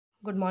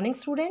Good morning,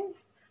 student.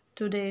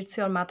 Today it's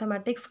your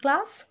mathematics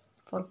class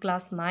for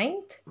class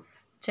 9th,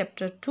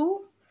 chapter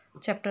 2,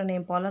 chapter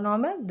name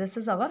Polynomial. This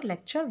is our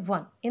lecture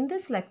 1. In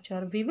this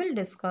lecture, we will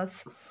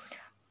discuss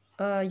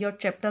your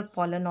chapter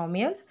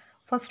Polynomial.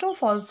 First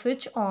of all,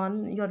 switch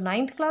on your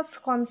 9th class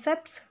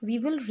concepts. We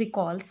will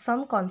recall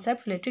some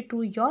concept related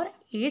to your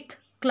 8th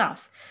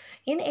class.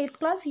 In 8th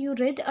class, you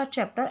read a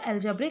chapter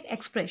Algebraic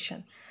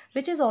Expression,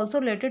 which is also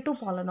related to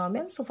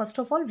polynomial. So first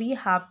of all, we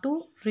have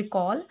to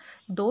recall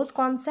those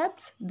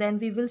concepts, then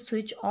we will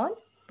switch on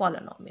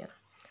polynomial.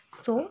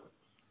 So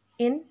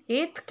in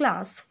 8th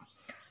class,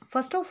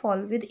 first of all,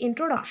 with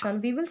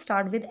introduction, we will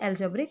start with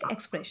algebraic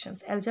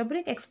expressions.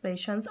 Algebraic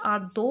expressions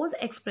are those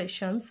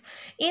expressions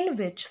in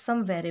which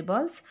some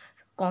variables,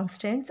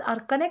 constants are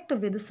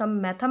connected with some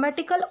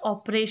mathematical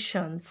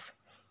operations.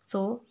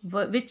 So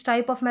which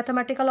type of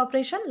mathematical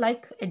operation?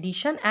 Like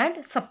addition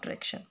and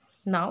subtraction.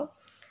 Now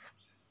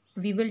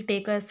we will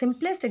take a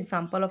simplest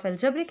example of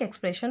algebraic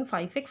expression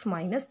 5x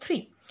minus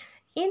 3.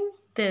 In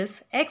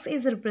this, x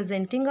is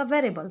representing a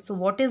variable. So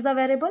what is the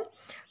variable?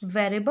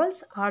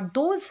 Variables are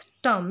those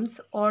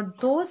terms or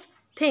those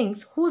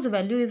things whose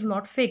value is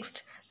not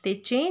fixed. They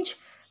change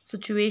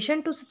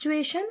situation to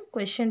situation,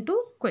 question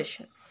to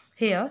question.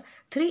 Here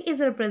 3 is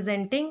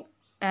representing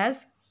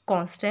as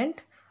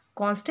constant.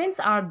 Constants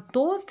are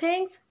those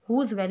things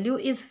whose value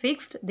is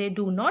fixed. They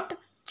do not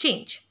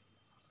change.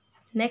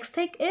 Next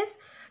thing is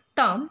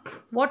term.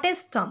 What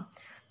is term?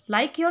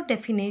 Like your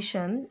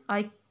definition,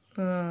 I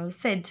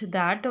said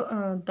that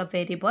the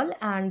variable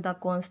and the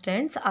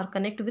constants are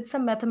connected with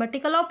some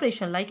mathematical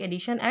operation like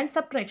addition and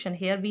subtraction.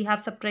 Here we have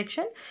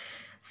subtraction.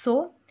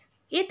 So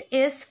it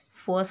is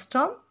first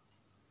term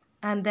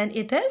and then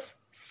it is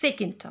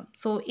second term.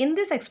 So in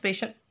this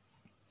expression,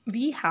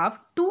 we have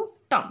two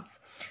terms.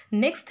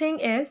 Next thing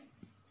is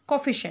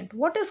coefficient.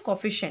 What is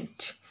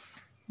coefficient?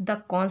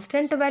 The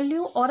constant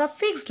value or a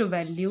fixed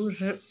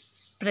value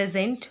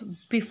present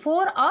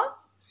before a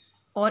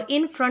or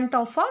in front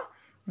of a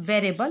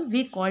variable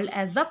we called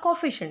as the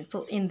coefficient.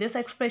 So in this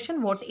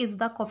expression, what is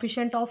the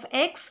coefficient of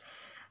x?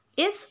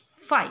 Is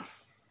 5.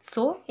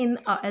 So in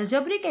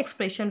algebraic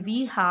expression,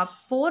 we have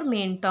four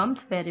main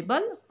terms: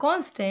 variable,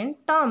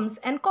 constant, terms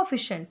and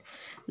coefficient.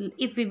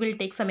 If we will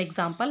take some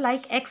example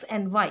like x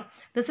and y,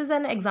 this is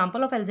an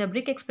example of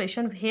algebraic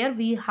expression. Here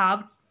we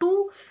have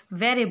two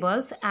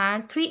variables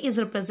and 3 is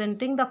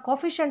representing the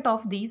coefficient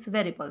of these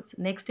variables.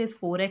 Next is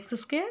 4x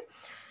square.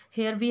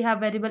 Here we have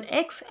variable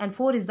x and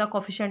 4 is the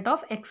coefficient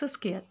of x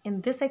square.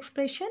 In this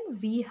expression,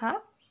 we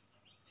have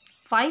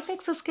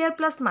 5x square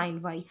plus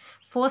 9y.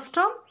 First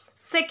term,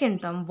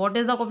 second term. What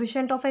is the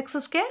coefficient of x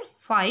square?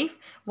 5.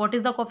 What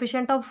is the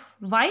coefficient of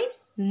y?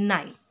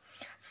 9.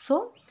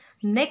 So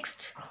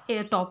next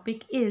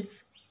topic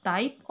is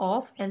type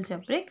of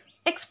algebraic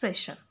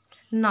expression.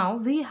 Now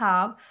we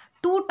have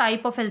two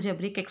type of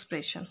algebraic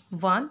expression.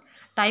 One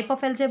type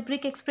of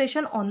algebraic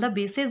expression on the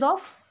basis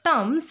of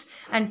terms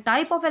and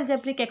type of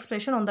algebraic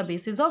expression on the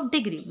basis of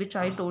degree, which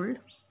I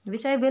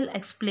will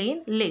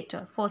explain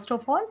later. First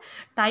of all,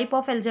 type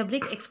of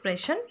algebraic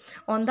expression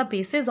on the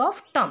basis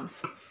of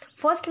terms.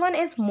 First one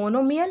is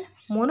monomial.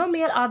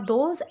 Monomial are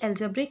those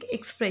algebraic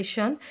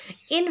expression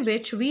in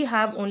which we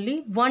have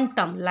only one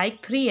term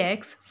like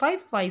 3x,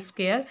 5y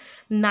square,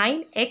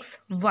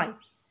 9xy.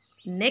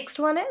 Next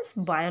one is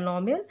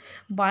binomial.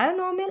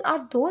 Binomial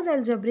are those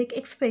algebraic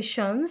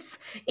expressions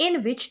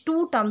in which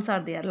two terms are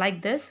there.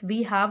 Like this,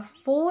 we have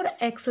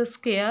 4x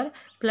square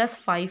plus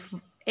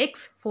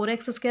 5x,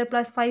 4x square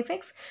plus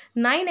 5x,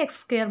 9x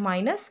square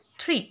minus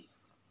 3.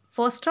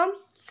 First term,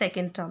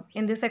 second term.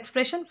 In this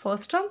expression,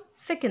 first term,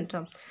 second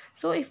term.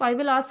 So if I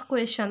will ask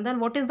question, then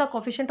what is the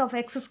coefficient of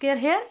x square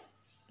here?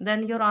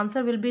 Then your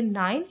answer will be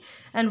 9.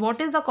 And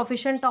what is the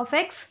coefficient of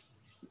x?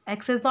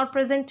 X is not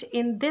present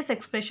in this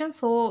expression,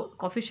 so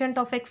coefficient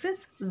of x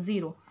is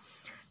 0.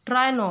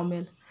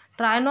 Trinomial.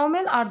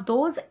 Trinomial are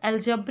those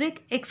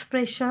algebraic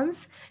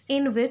expressions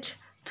in which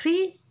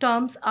three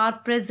terms are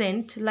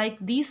present. Like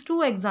these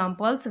two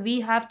examples,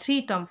 we have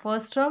three terms: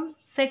 first term,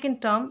 second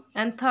term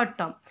and third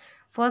term.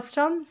 First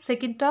term,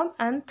 second term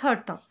and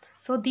third term.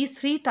 So these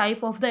three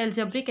type of the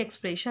algebraic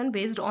expression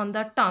based on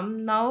the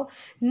term. Now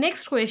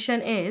next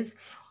question is,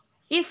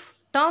 if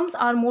terms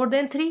are more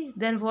than 3,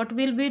 then what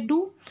will we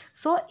do?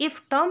 So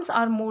if terms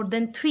are more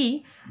than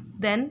 3,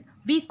 then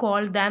we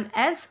call them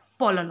as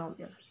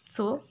polynomial.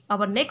 So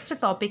our next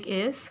topic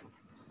is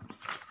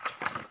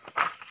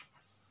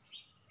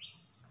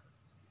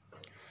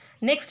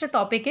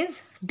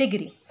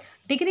degree.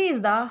 Degree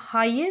is the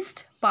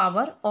highest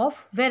power of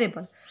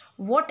variable.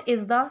 What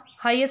is the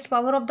highest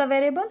power of the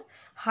variable?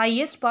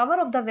 Highest power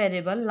of the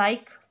variable,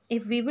 like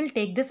if we will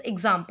take this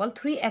example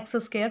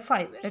 3x square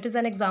 5, it is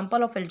an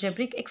example of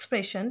algebraic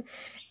expression.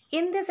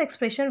 In this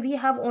expression, we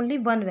have only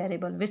one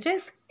variable, which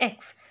is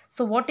x.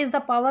 So what is the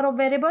power of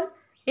variable?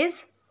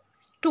 Is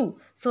 2.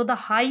 So the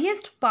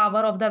highest power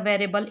of the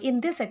variable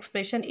in this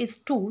expression is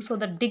 2. So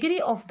the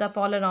degree of the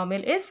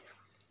polynomial is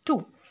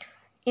 2.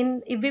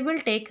 If we will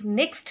take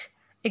next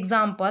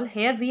Example,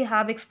 here we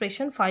have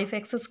expression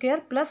 5x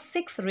square plus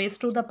 6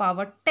 raised to the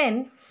power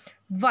 10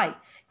 y.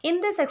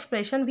 In this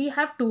expression we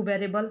have two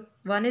variables,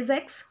 one is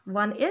x,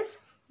 one is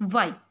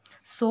y.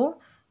 So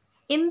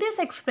in this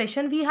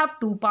expression we have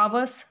two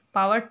powers,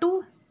 power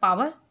 2,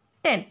 power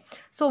 10.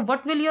 So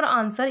what will your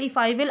answer if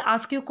I will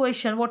ask you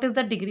question, what is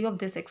the degree of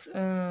this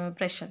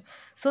expression?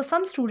 So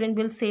some student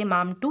will say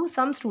ma'am 2,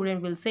 some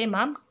student will say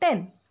ma'am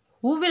 10.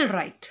 Who will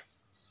write?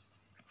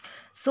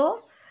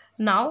 So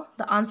now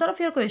the answer of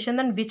your question,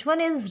 then which one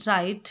is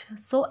right?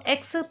 So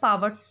x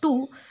power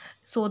 2.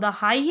 So the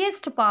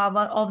highest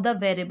power of the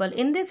variable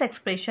in this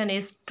expression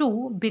is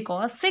 2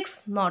 because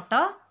 6 not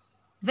a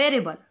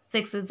variable.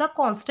 6 is a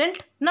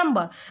constant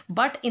number.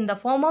 But in the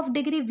form of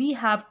degree we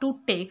have to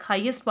take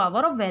highest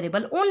power of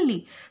variable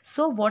only.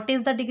 So what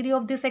is the degree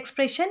of this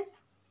expression?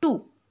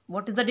 2.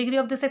 What is the degree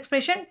of this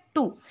expression?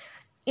 2.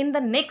 In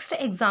the next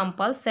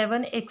example,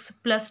 7x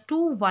plus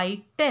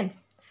 2y 10.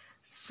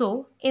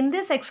 So in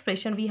this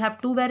expression we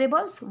have two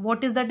variables.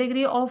 What is the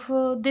degree of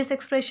this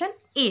expression?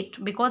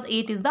 8, because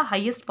 8 is the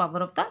highest power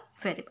of the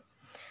variable.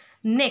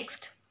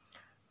 Next,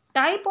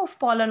 type of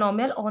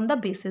polynomial on the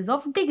basis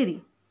of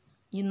degree.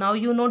 Now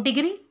you know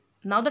degree.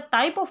 Now the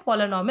type of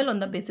polynomial on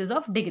the basis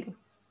of degree.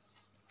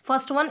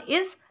 First one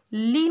is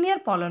linear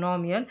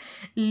polynomial.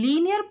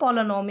 Linear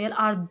polynomial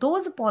are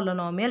those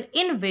polynomial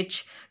in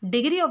which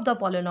degree of the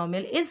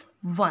polynomial is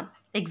 1.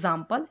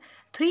 Example,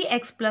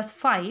 3x plus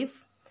 5,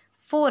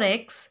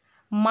 4x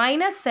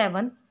minus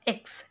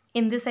 7x.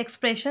 In this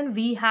expression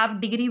we have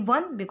degree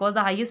 1 because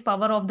the highest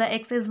power of the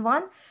x is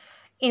 1.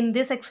 In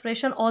this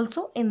expression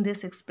also, in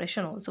this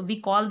expression also,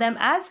 we call them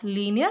as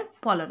linear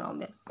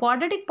polynomial.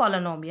 Quadratic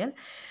polynomial.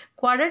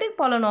 Quadratic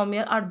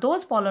polynomial are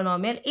those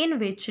polynomial in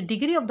which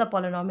degree of the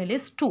polynomial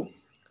is 2.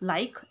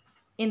 Like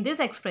in this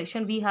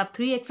expression we have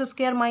 3x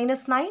square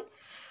minus 9,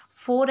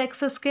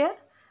 4x square,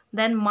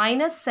 then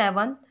minus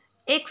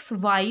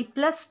 7xy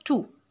plus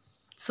 2.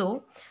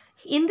 So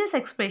in this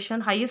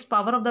expression highest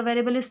power of the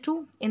variable is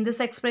 2. In this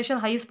expression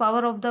highest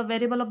power of the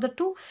variable of the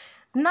 2.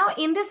 Now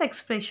in this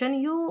expression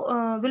you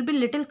will be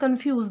little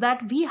confused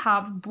that we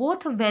have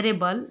both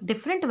variable,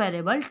 different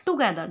variable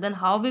together. Then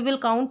how we will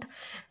count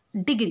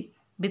degree?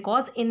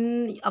 Because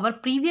in our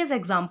previous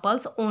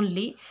examples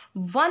only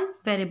one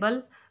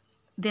variable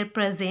were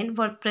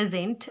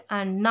present,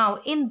 and now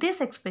in this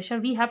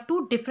expression we have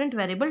two different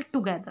variable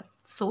together.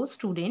 So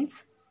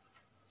students,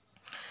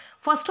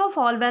 first of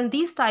all, when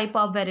these type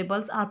of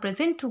variables are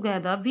present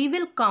together, we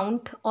will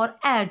count or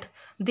add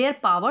their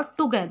power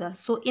together.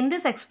 So in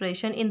this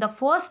expression, in the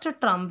first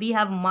term, we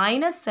have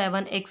minus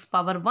 7x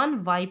power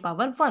 1, y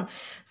power 1.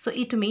 So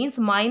it means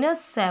minus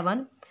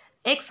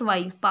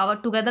 7xy power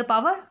together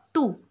power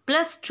 2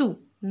 plus 2.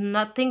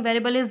 Nothing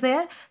variable is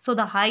there. So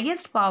the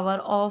highest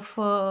power of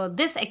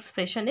this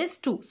expression is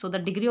 2. So the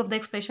degree of the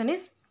expression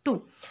is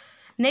 2.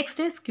 Next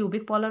is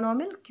cubic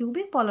polynomial.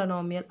 Cubic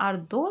polynomial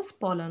are those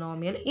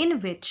polynomial in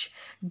which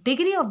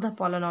degree of the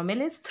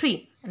polynomial is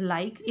 3.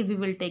 Like if we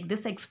will take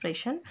this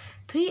expression,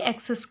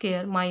 3x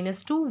square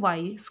minus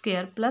 2y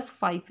square plus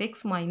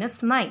 5x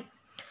minus 9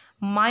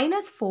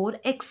 minus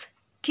 4x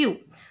cube.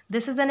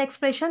 This is an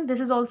expression. This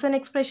is also an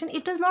expression.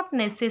 It is not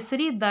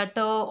necessary that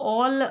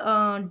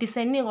all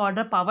descending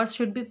order powers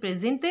should be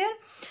present there,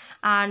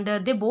 and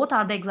they both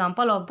are the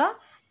example of the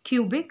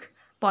cubic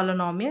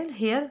polynomial.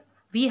 Here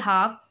we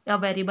have a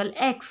variable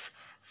x.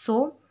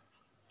 So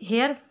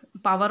here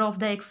power of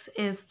the x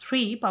is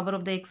 3, power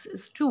of the x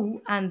is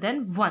 2, and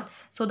then 1.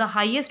 So the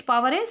highest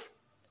power is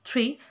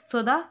 3.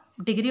 So the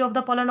degree of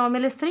the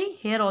polynomial is 3.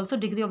 Here also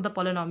degree of the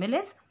polynomial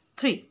is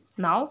 3.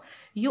 Now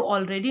you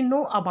already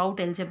know about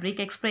algebraic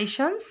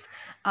expressions,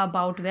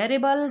 about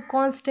variable,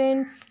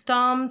 constants,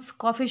 terms,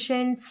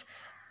 coefficients,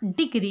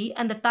 degree,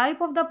 and the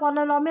type of the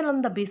polynomial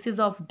on the basis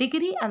of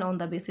degree and on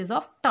the basis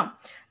of term.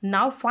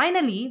 Now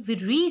finally we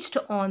reached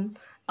on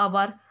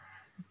our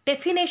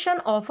definition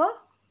of a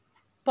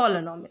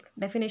polynomial.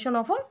 Definition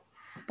of a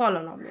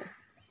polynomial.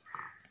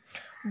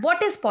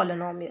 What is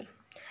polynomial?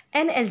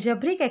 An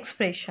algebraic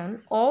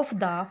expression of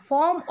the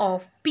form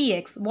of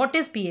px. What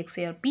is px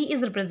here? P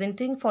is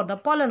representing for the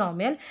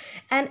polynomial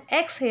and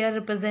x here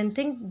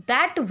representing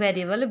that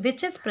variable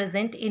which is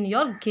present in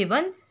your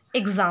given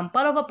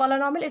example of a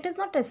polynomial. It is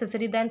not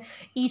necessary then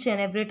each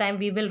and every time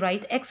we will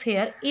write x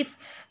here. If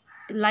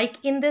like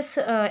in this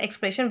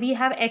expression we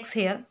have x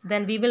here,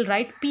 then we will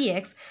write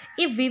px.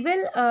 If we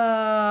will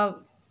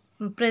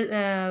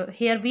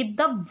here with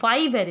the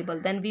y variable,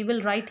 then we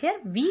will write here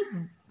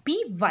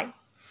py.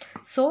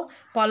 So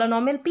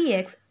polynomial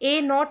px,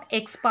 a naught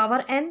x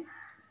power n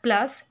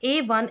plus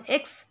a1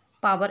 x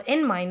power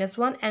n minus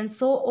 1 and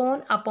so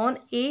on upon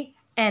a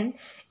n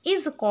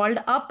is called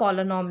a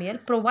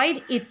polynomial,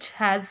 provided it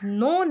has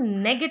no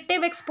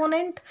negative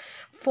exponent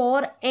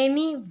for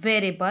any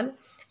variable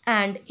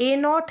and a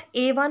naught,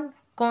 a1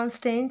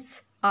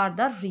 constants are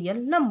the real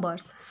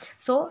numbers.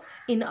 So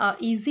in a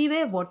easy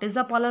way, what is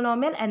a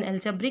polynomial? An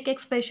algebraic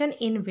expression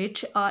in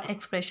which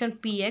expression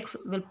px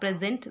will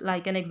present,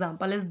 like an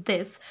example is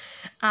this.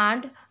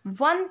 And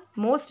one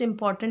most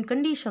important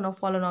condition of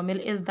polynomial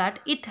is that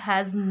it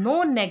has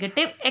no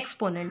negative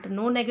exponent.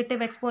 No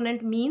negative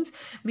exponent means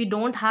we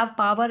don't have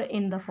power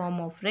in the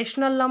form of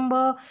rational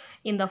number,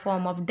 in the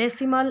form of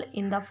decimal,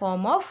 in the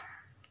form of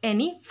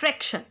any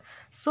fraction.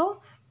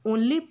 So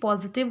only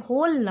positive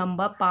whole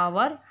number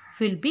power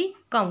will be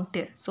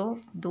counted. So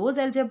those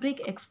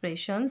algebraic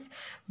expressions,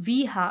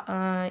 we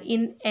have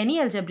in any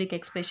algebraic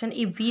expression,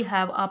 if we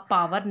have a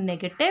power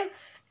negative,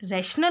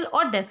 rational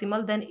or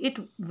decimal, then it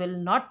will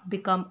not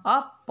become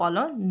a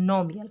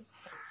polynomial.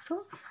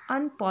 So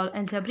an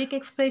algebraic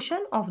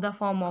expression of the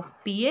form of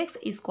px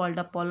is called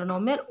a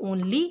polynomial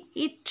only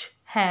it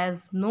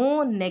has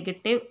no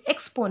negative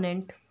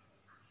exponent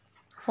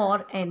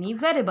for any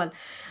variable.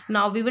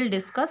 Now we will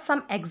discuss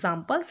some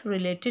examples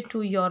related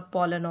to your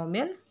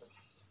polynomial.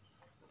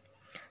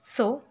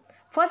 So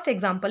first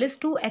example is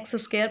 2x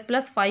square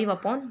plus 5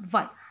 upon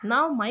y.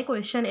 Now my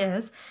question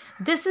is,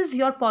 this is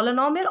your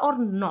polynomial or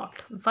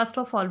not? First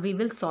of all, we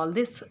will solve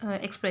this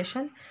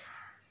expression.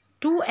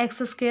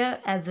 2x square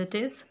as it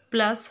is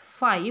plus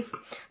 5.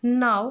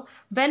 Now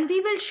when we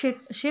will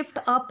shift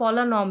a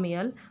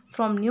polynomial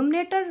from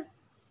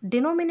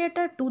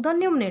denominator to the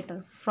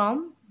numerator,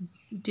 from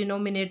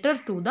denominator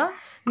to the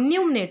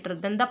numerator,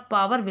 then the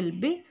power will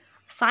be,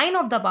 sign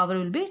of the power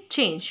will be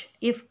changed.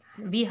 If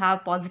we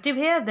have positive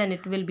here, then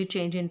it will be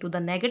changed into the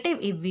negative.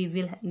 If we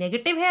will have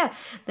negative here,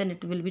 then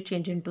it will be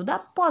changed into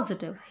the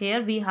positive.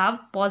 Here we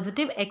have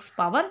positive x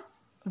power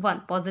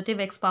 1, positive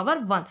x power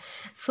 1.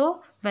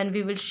 So when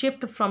we will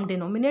shift from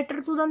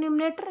denominator to the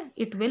numerator,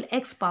 it will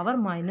x power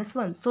minus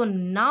 1. So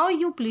now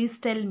you please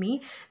tell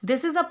me,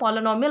 this is a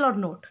polynomial or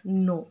not?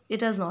 No,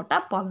 it is not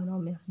a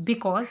polynomial,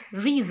 because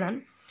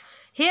reason,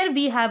 here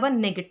we have a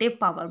negative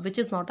power which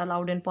is not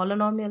allowed in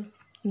polynomial.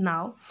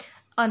 Now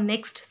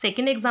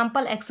second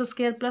example, x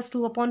square plus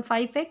 2 upon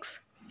 5x.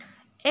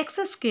 X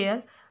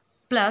square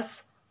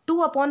plus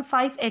 2 upon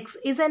 5x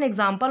is an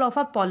example of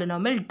a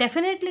polynomial.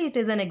 Definitely it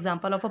is an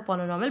example of a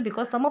polynomial,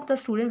 because some of the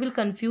students will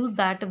confuse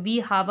that we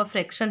have a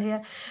fraction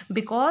here.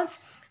 Because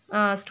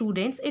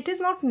students, it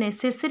is not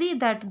necessary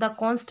that the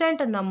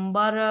constant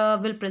number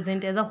will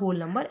present as a whole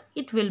number.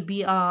 It will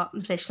be a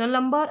rational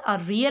number, a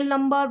real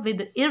number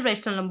with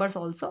irrational numbers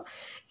also.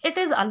 It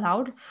is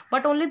allowed,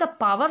 but only the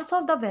powers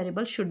of the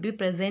variable should be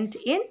present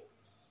in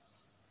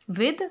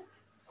with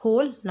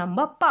whole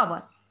number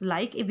power.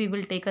 Like if we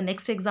will take a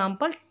next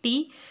example,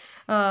 t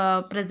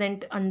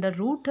present under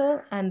root,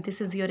 and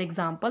this is your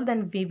example,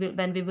 then we will,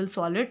 when we will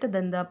solve it,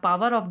 then the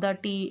power of the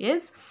t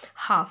is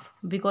half,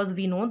 because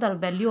we know the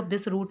value of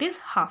this root is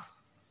half,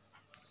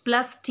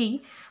 plus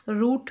t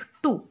root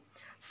 2.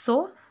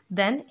 So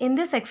then in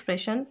this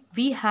expression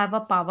we have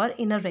a power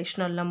in a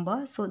rational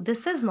number. So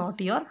this is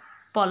not your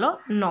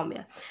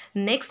polynomial.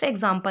 Next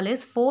example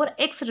is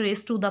 4x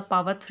raised to the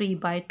power 3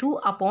 by 2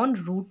 upon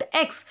root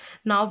x.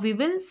 Now we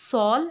will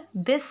solve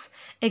this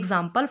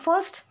example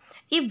first.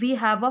 If we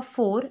have a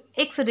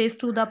 4x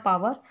raised to the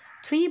power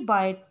 3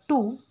 by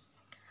 2,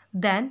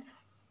 then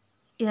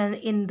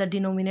in the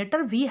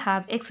denominator we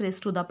have x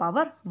raised to the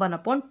power 1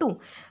 upon 2.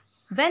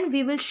 When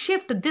we will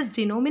shift this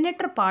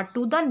denominator part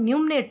to the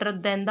numerator,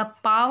 then the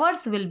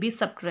powers will be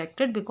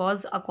subtracted,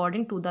 because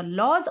according to the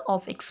laws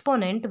of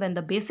exponent, when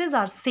the bases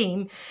are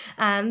same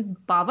and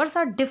powers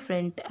are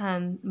different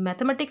and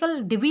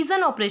mathematical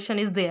division operation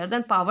is there,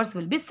 then powers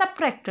will be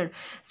subtracted.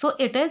 So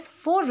it is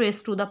 4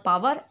 raised to the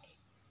power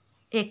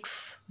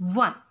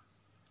x1.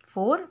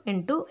 4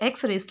 into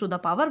x raised to the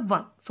power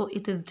 1. So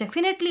it is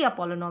definitely a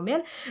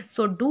polynomial.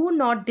 So do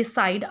not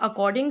decide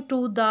according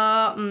to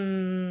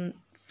the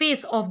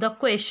face of the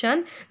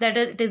question that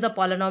it is a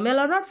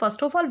polynomial or not.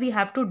 First of all, we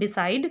have to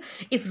decide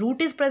if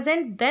root is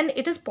present, then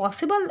it is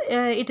possible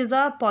it is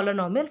a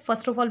polynomial.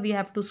 First of all, we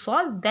have to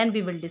solve, then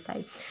we will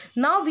decide.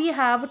 Now we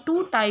have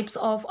two types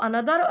of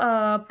another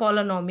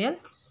polynomial.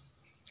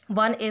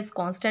 One is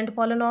constant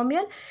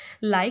polynomial,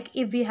 like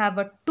if we have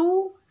a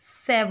 2,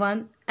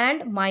 7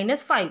 and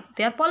minus 5.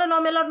 They are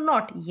polynomial or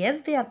not?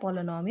 Yes, they are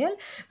polynomial.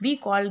 We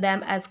call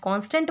them as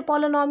constant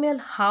polynomial.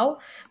 How?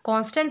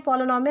 Constant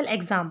polynomial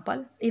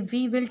example, if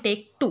we will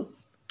take 2.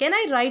 Can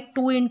I write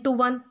 2 into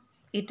 1?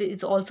 It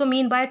is also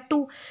mean by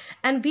 2.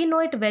 And we know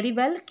it very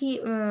well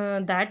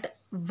that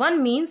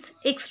 1 means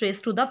x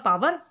raised to the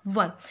power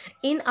 1.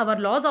 In our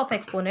laws of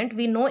exponent,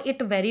 we know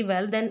it very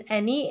well. Then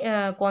any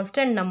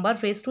constant number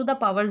raised to the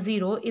power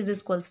 0 is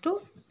equals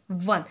to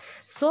 1.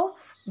 So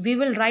we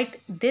will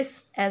write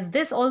this as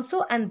this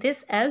also and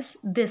this as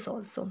this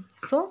also.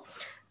 So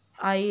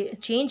I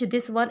change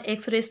this one,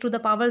 x raised to the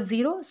power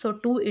 0. So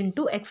 2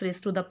 into x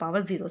raised to the power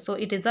 0. So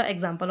it is an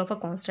example of a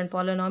constant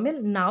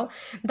polynomial. Now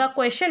the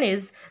question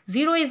is,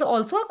 0 is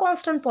also a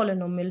constant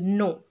polynomial?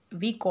 No.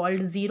 We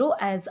called 0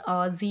 as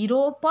a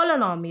 0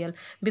 polynomial,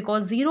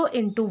 because 0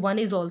 into 1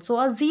 is also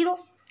a 0.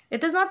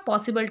 It is not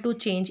possible to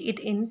change it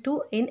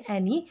into in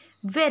any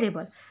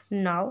variable.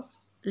 Now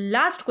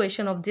last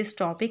question of this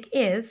topic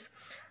is,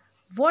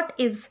 what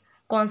is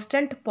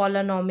constant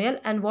polynomial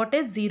and what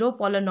is zero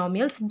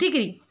polynomial's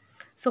degree?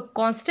 So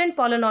constant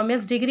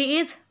polynomial's degree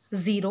is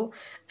 0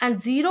 and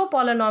zero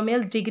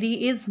polynomial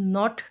degree is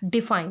not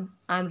defined.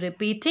 I am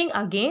repeating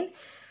again,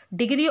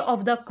 degree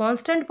of the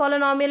constant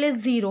polynomial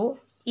is 0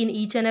 in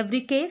each and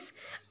every case,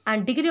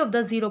 and degree of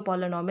the zero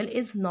polynomial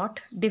is not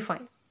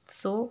defined.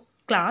 So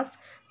class,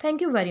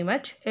 thank you very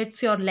much.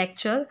 It's your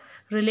lecture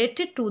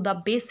related to the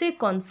basic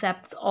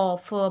concepts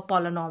of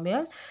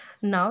polynomial.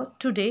 Now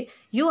today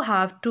you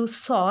have to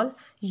solve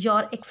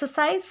your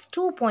exercise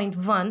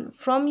 2.1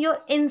 from your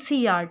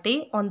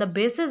NCERT on the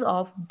basis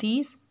of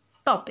these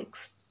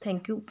topics.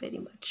 Thank you very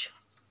much.